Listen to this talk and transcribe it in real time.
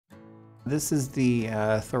This is the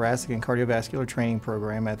Thoracic and Cardiovascular Training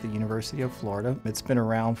Program at the University of Florida. It's been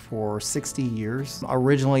around for 60 years.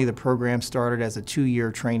 Originally, the program started as a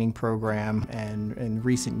 2-year training program, and in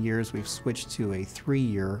recent years, we've switched to a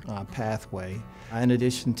 3-year pathway. In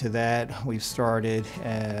addition to that, we've started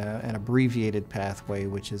an abbreviated pathway,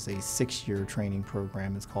 which is a 6-year training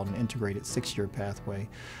program. It's called an integrated 6-year pathway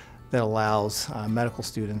that allows medical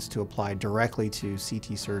students to apply directly to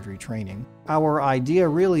CT surgery training. Our idea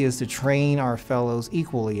really is to train our fellows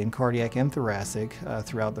equally in cardiac and thoracic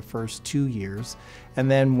throughout the first 2 years, and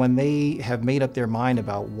then when they have made up their mind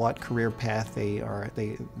about what career path they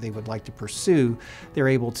would like to pursue, they're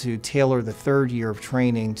able to tailor the 3rd year of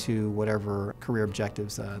training to whatever career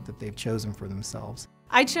objectives that they've chosen for themselves.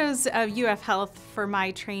 I chose UF Health for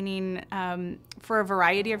my training for a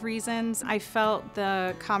variety of reasons. I felt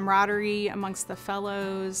the camaraderie amongst the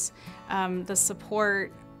fellows, the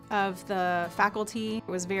support of the faculty.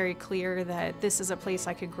 It was very clear that this is a place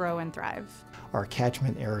I could grow and thrive. Our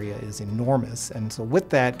catchment area is enormous, and so with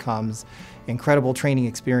that comes incredible training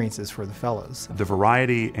experiences for the fellows. The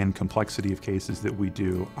variety and complexity of cases that we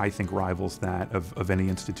do, I think, rivals that of any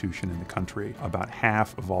institution in the country. About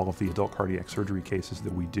half of all of the adult cardiac surgery cases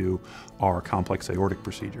that we do are complex aortic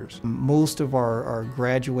procedures. Most of our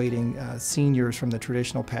graduating seniors from the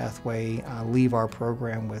traditional pathway leave our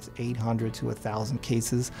program with 800 to 1,000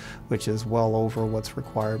 cases, which is well over what's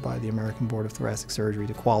required by the American Board of Thoracic Surgery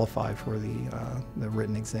to qualify for the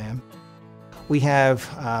written exam. We have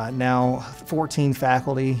now 14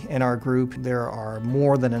 faculty in our group. There are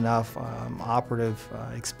more than enough operative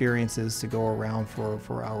experiences to go around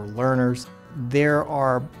for our learners. There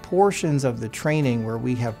are portions of the training where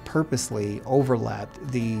we have purposely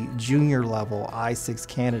overlapped the junior level I-6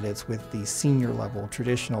 candidates with the senior level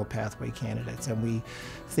traditional pathway candidates, and we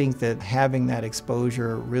think that having that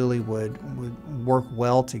exposure really would work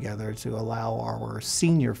well together to allow our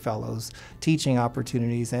senior fellows teaching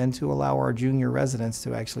opportunities and to allow our junior residents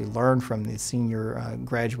to actually learn from the senior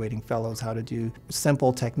graduating fellows how to do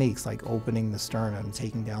simple techniques like opening the sternum,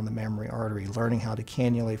 taking down the mammary artery, learning how to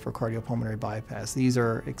cannulate for cardiopulmonary bypass. These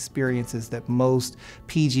are experiences that most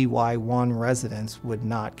PGY1 residents would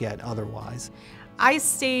not get otherwise. I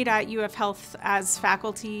stayed at UF Health as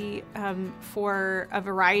faculty for a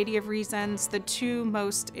variety of reasons. The 2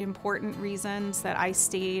 most important reasons that I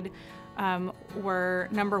stayed were,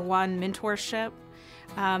 number 1, mentorship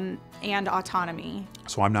and autonomy.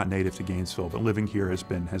 So I'm not native to Gainesville, but living here has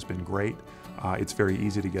been great. It's very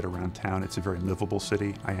easy to get around town. It's a very livable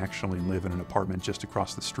city. I actually live in an apartment just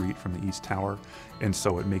across the street from the East Tower, and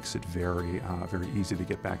so it makes it very easy to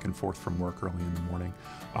get back and forth from work early in the morning.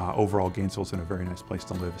 Overall, Gainesville's in a very nice place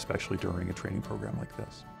to live, especially during a training program like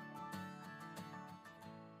this.